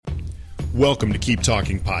Welcome to Keep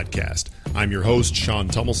Talking Podcast. I'm your host, Sean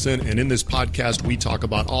Tummelson, and in this podcast, we talk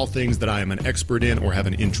about all things that I am an expert in or have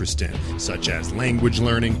an interest in, such as language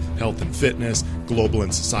learning, health and fitness, global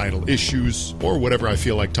and societal issues, or whatever I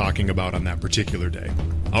feel like talking about on that particular day.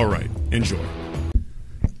 All right, enjoy.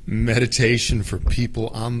 Meditation for people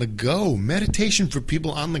on the go. Meditation for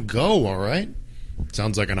people on the go, all right?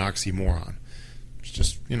 Sounds like an oxymoron. It's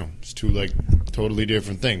just, it's two totally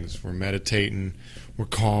different things. We're meditating, we're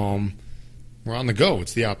calm, we're on the go.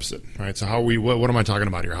 It's the opposite, right? So what am I talking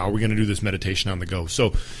about here? How are we going to do this meditation on the go?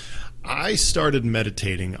 So I started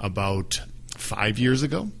meditating about 5 years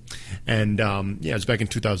ago, and it was back in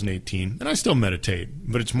 2018, and I still meditate,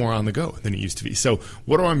 but it's more on the go than it used to be. So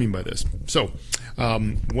what do I mean by this? So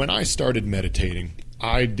when I started meditating,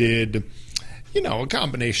 I did a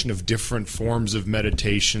combination of different forms of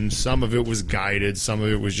meditation. Some of it was guided, some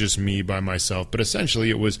of it was just me by myself, but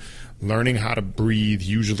essentially it was learning how to breathe,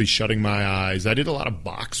 usually shutting my eyes. I did a lot of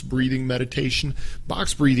box breathing meditation.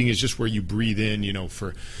 Box breathing is just where you breathe in,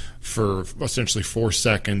 for essentially 4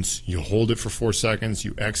 seconds, you hold it for 4 seconds,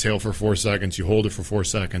 you exhale for 4 seconds, you hold it for 4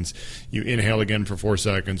 seconds, you inhale again for 4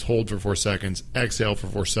 seconds, hold for 4 seconds, exhale for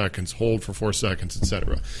 4 seconds, hold for 4 seconds,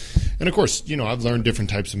 etc. And of course, I've learned different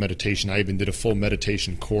types of meditation. I even did a full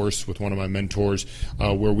meditation course with one of my mentors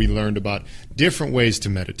where we learned about different ways to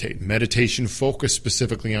meditate. Meditation focused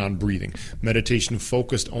specifically on breathing. Meditation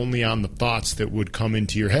focused only on the thoughts that would come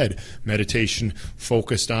into your head. Meditation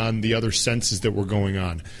focused on the other senses that were going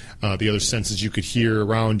on. The other senses you could hear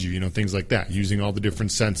around you, things like that, using all the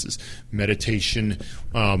different senses. Meditation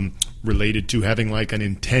related to having an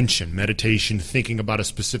intention. Meditation thinking about a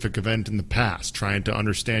specific event in the past, trying to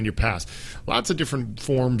understand your past. Lots of different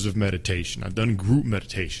forms of meditation. I've done group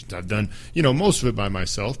meditations. I've done, most of it by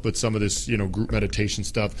myself, but some of this, group meditation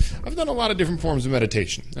stuff. I've done a lot of different forms of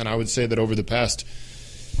meditation. And I would say that over the past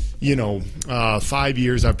 5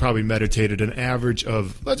 years, I've probably meditated an average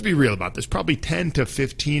of, let's be real about this, probably 10 to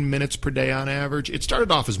 15 minutes per day on average. It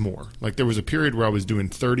started off as more. There was a period where I was doing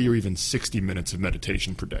 30 or even 60 minutes of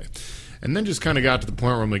meditation per day. And then just kind of got to the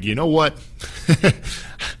point where I'm like, you know what?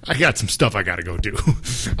 I got some stuff I got to go do.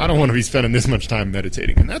 I don't want to be spending this much time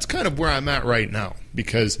meditating. And that's kind of where I'm at right now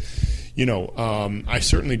because, I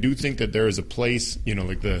certainly do think that there is a place,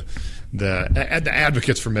 the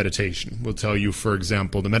advocates for meditation will tell you, for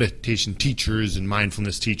example, the meditation teachers and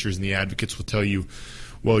mindfulness teachers and the advocates will tell you,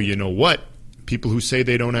 well, you know what? People who say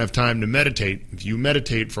they don't have time to meditate, if you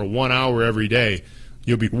meditate for 1 hour every day,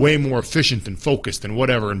 you'll be way more efficient and focused and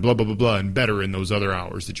whatever and blah, blah, blah, blah, and better in those other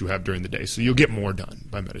hours that you have during the day. So you'll get more done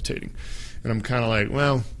by meditating. And I'm kind of like,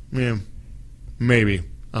 well, yeah, maybe.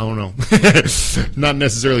 I don't know. Not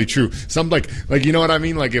necessarily true. Some you know what I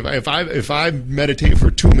mean? If I meditate for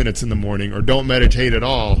 2 minutes in the morning or don't meditate at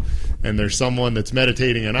all, and there's someone that's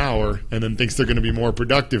meditating an hour and then thinks they're going to be more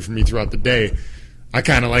productive for me throughout the day, I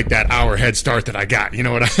kind of like that hour head start that I got. You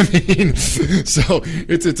know what I mean? So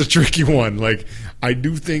it's a tricky one. I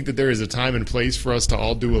do think that there is a time and place for us to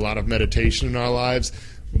all do a lot of meditation in our lives,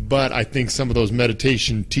 but I think some of those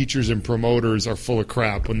meditation teachers and promoters are full of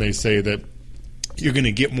crap when they say that you're going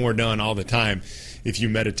to get more done all the time if you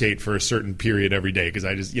meditate for a certain period every day, because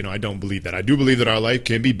I just, I don't believe that. I do believe that our life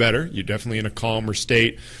can be better. You're definitely in a calmer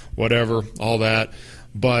state, whatever, all that.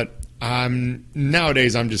 But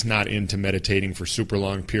nowadays I'm just not into meditating for super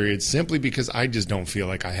long periods simply because I just don't feel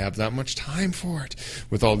like I have that much time for it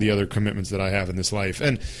with all the other commitments that I have in this life.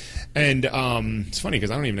 And it's funny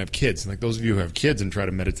because I don't even have kids. Those of you who have kids and try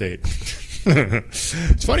to meditate.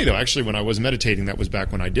 It's funny though, actually, when I was meditating, that was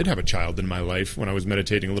back when I did have a child in my life, when I was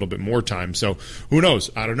meditating a little bit more time. So who knows?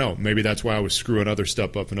 I don't know. Maybe that's why I was screwing other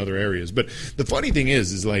stuff up in other areas. But the funny thing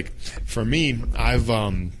is for me,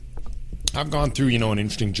 I've gone through, an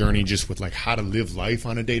interesting journey just with how to live life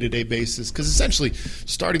on a day-to-day basis. Because essentially,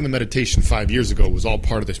 starting the meditation 5 years ago was all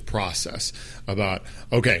part of this process about,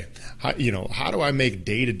 okay, how do I make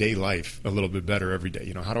day-to-day life a little bit better every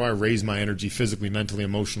day? How do I raise my energy physically, mentally,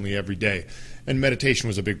 emotionally every day? And meditation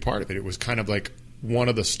was a big part of it. It was kind of one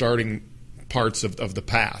of the starting parts of the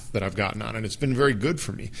path that I've gotten on. And it's been very good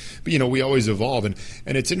for me. But, we always evolve. And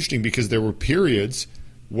it's interesting because there were periods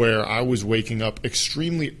where I was waking up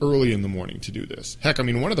extremely early in the morning to do this. Heck,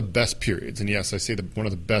 one of the best periods, and yes, I say one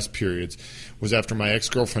of the best periods, was after my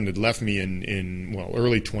ex-girlfriend had left me in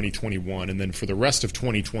early 2021, and then for the rest of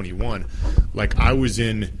 2021, I was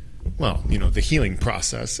in, the healing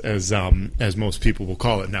process, as most people will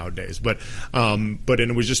call it nowadays. But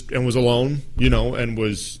it was alone, and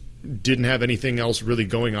was didn't have anything else really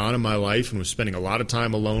going on in my life and was spending a lot of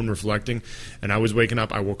time alone reflecting. And I was waking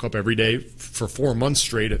up, I woke up every day for 4 months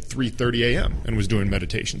straight at 3:30 a.m. and was doing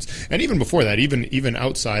meditations. And even before that, even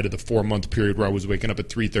outside of the 4-month period where I was waking up at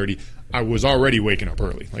 3:30, I was already waking up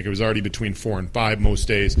early. Like it was already between 4 and 5 most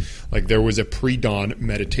days. Like there was a pre-dawn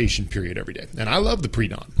meditation period every day. And I love the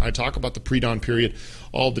pre-dawn. I talk about the pre-dawn period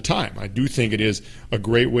all the time. I do think it is a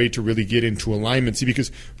great way to really get into alignment. See,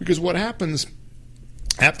 because what happens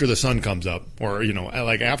after the sun comes up, or,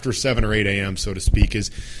 like after 7 or 8 a.m., so to speak,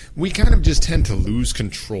 is we kind of just tend to lose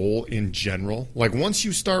control in general. Like once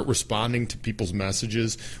you start responding to people's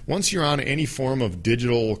messages, once you're on any form of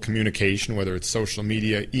digital communication, whether it's social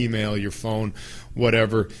media, email, your phone,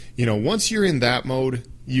 whatever, once you're in that mode,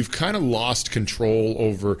 you've kind of lost control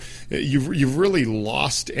over, you've really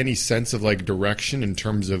lost any sense of like direction in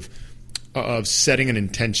terms of setting an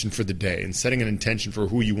intention for the day and setting an intention for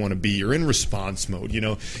who you want to be. You're in response mode.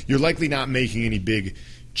 You're likely not making any big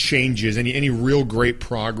changes, any real great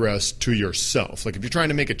progress to yourself. Like if you're trying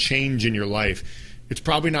to make a change in your life, it's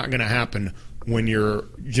probably not going to happen when you're,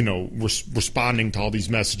 responding to all these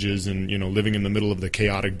messages and, living in the middle of the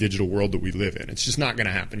chaotic digital world that we live in. It's just not going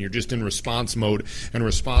to happen. You're just in response mode, and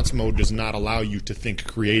response mode does not allow you to think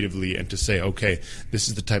creatively and to say, okay, this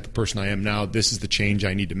is the type of person I am now. This is the change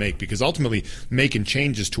I need to make. Because ultimately, making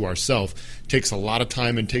changes to ourselves takes a lot of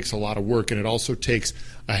time and takes a lot of work, and it also takes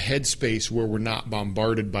a headspace where we're not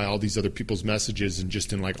bombarded by all these other people's messages and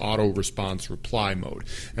just in like auto response reply mode.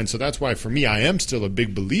 And so that's why for me, I am still a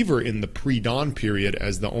big believer in the pre-dawn period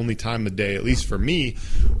as the only time of day, at least for me,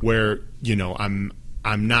 where,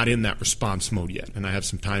 I'm not in that response mode yet, and I have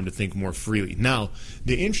some time to think more freely. Now,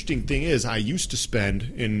 the interesting thing is I used to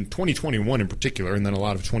spend, in 2021 in particular, and then a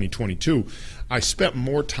lot of 2022, I spent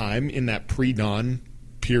more time in that pre-dawn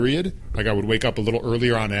period. Like I would wake up a little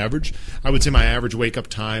earlier on average. I would say my average wake up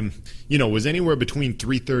time, was anywhere between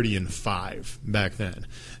 3:30 and 5 back then.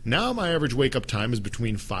 Now my average wake up time is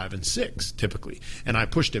between 5 and 6 typically. And I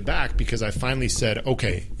pushed it back because I finally said,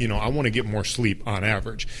 okay, I want to get more sleep on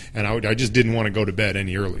average. And I just didn't want to go to bed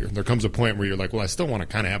any earlier. There comes a point where you're like, well, I still want to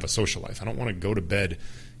kind of have a social life. I don't want to go to bed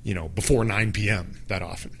before 9 p.m. that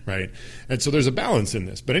often, right? And so there's a balance in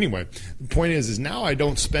this. But anyway, the point is now I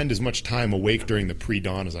don't spend as much time awake during the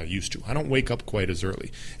pre-dawn as I used to. I don't wake up quite as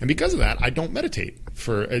early. And because of that, I don't meditate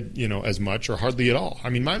for, as much or hardly at all. I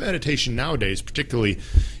mean, my meditation nowadays, particularly,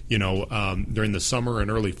 during the summer and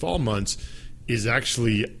early fall months, is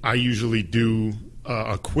actually, I usually do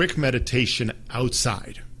a quick meditation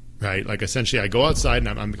outside. Right, like essentially, I go outside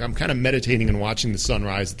and I'm kind of meditating and watching the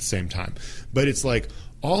sunrise at the same time. But it's like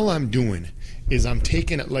all I'm doing is I'm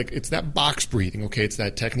taking it like it's that box breathing. Okay, it's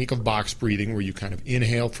that technique of box breathing where you kind of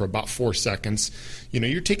inhale for about 4 seconds.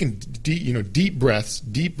 You're taking deep breaths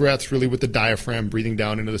really with the diaphragm, breathing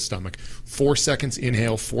down into the stomach. 4 seconds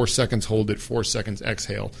inhale, 4 seconds hold it, 4 seconds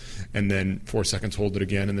exhale, and then 4 seconds hold it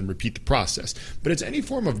again, and then repeat the process. But it's any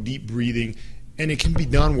form of deep breathing. And it can be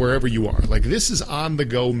done wherever you are. Like this is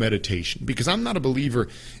on-the-go meditation because I'm not a believer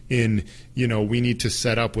in, we need to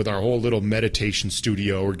set up with our whole little meditation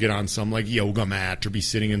studio or get on some like yoga mat or be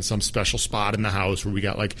sitting in some special spot in the house where we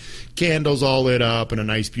got like candles all lit up and a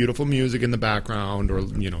nice beautiful music in the background or,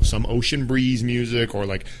 some ocean breeze music or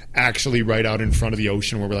like actually right out in front of the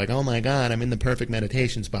ocean where we're like, oh my God, I'm in the perfect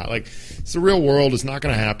meditation spot. Like it's the real world. It's not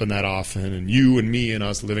going to happen that often. And you and me and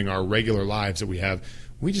us living our regular lives that we have,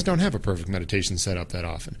 we just don't have a perfect meditation set up that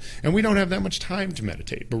often. And we don't have that much time to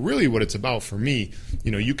meditate. But really what it's about for me,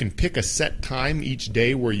 you can pick a set time each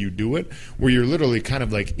day where you do it, where you're literally kind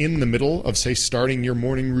of like in the middle of, say, starting your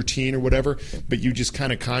morning routine or whatever, but you just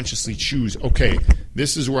kind of consciously choose, okay,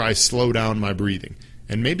 this is where I slow down my breathing.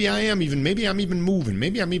 And maybe I'm even moving.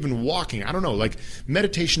 Maybe I'm even walking. I don't know. Like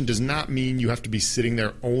meditation does not mean you have to be sitting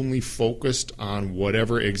there only focused on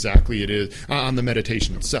whatever exactly it is, on the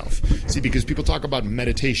meditation itself. See, because people talk about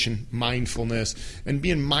meditation, mindfulness, and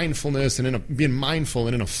being mindful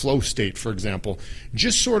and in a flow state, for example,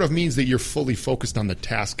 just sort of means that you're fully focused on the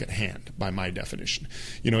task at hand, by my definition.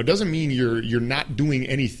 It doesn't mean you're not doing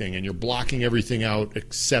anything and you're blocking everything out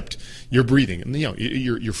except your breathing. And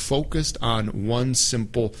you're focused on one simple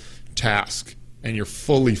task and you're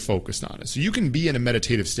fully focused on it. So you can be in a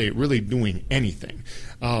meditative state really doing anything.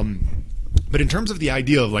 But in terms of the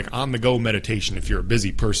idea of like on-the-go meditation, if you're a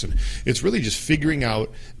busy person, it's really just figuring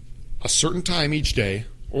out a certain time each day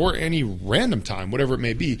or any random time, whatever it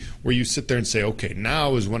may be, where you sit there and say, okay,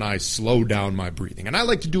 now is when I slow down my breathing. And I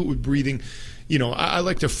like to do it with breathing. I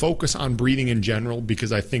like to focus on breathing in general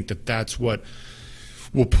because I think that that's what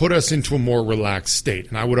will put us into a more relaxed state.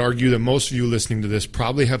 And I would argue that most of you listening to this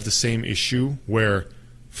probably have the same issue where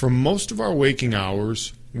for most of our waking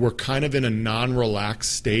hours, we're kind of in a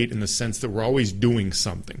non-relaxed state in the sense that we're always doing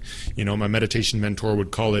something. My meditation mentor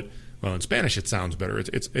would call it, well, in Spanish it sounds better.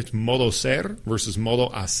 It's modo ser versus modo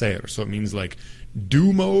hacer. So it means like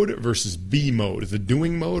do mode versus be mode, the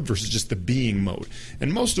doing mode versus just the being mode.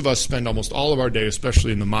 And most of us spend almost all of our day,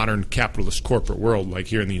 especially in the modern capitalist corporate world, like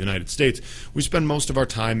here in the United States, we spend most of our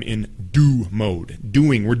time in do mode.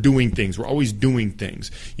 We're doing things. We're always doing things.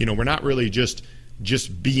 We're not really just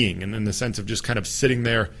being, and in the sense of just kind of sitting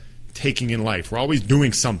there taking in life. We're always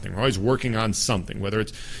doing something. We're always working on something, whether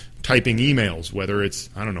it's typing emails, whether it's,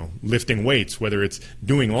 lifting weights, whether it's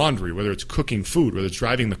doing laundry, whether it's cooking food, whether it's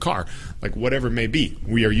driving the car, like whatever it may be.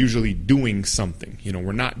 We are usually doing something.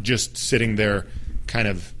 We're not just sitting there kind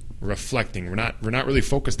of reflecting. We're not really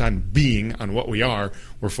focused on being, on what we are.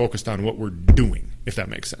 We're focused on what we're doing, if that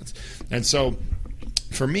makes sense. And so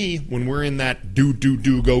for me, when we're in that do,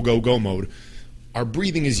 go mode, our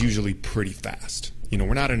breathing is usually pretty fast.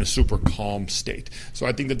 We're not in a super calm state. So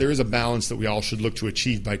I think that there is a balance that we all should look to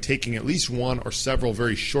achieve by taking at least one or several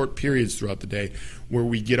very short periods throughout the day where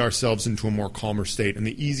we get ourselves into a more calmer state. And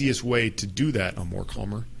the easiest way to do that, a more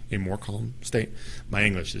calm state. My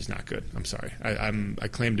English is not good. I'm sorry. I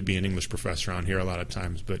claim to be an English professor on here a lot of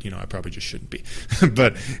times, but I probably just shouldn't be.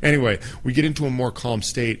 But anyway, we get into a more calm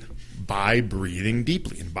state by breathing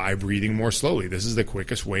deeply and by breathing more slowly. This is the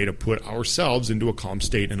quickest way to put ourselves into a calm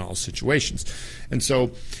state in all situations. And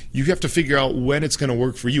so you have to figure out when it's going to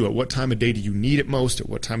work for you. At what time of day do you need it most? At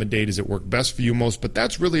what time of day does it work best for you most? But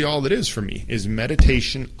that's really all it is for me, is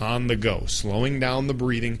meditation on the go, slowing down the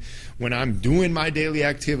breathing when I'm doing my daily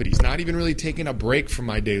activities, not even really taking a break from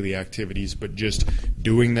my daily activities, but just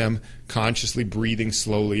doing them, consciously breathing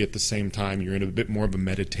slowly at the same time. You're in a bit more of a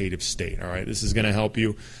meditative state. All right, this is going to help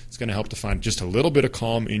you. It's going to help to find just a little bit of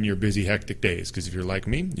calm in your busy, hectic days, because if you're like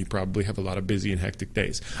me, you probably have a lot of busy and hectic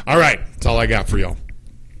days. All right, that's all I got for y'all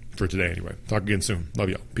for today anyway. Talk again soon. Love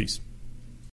y'all. Peace.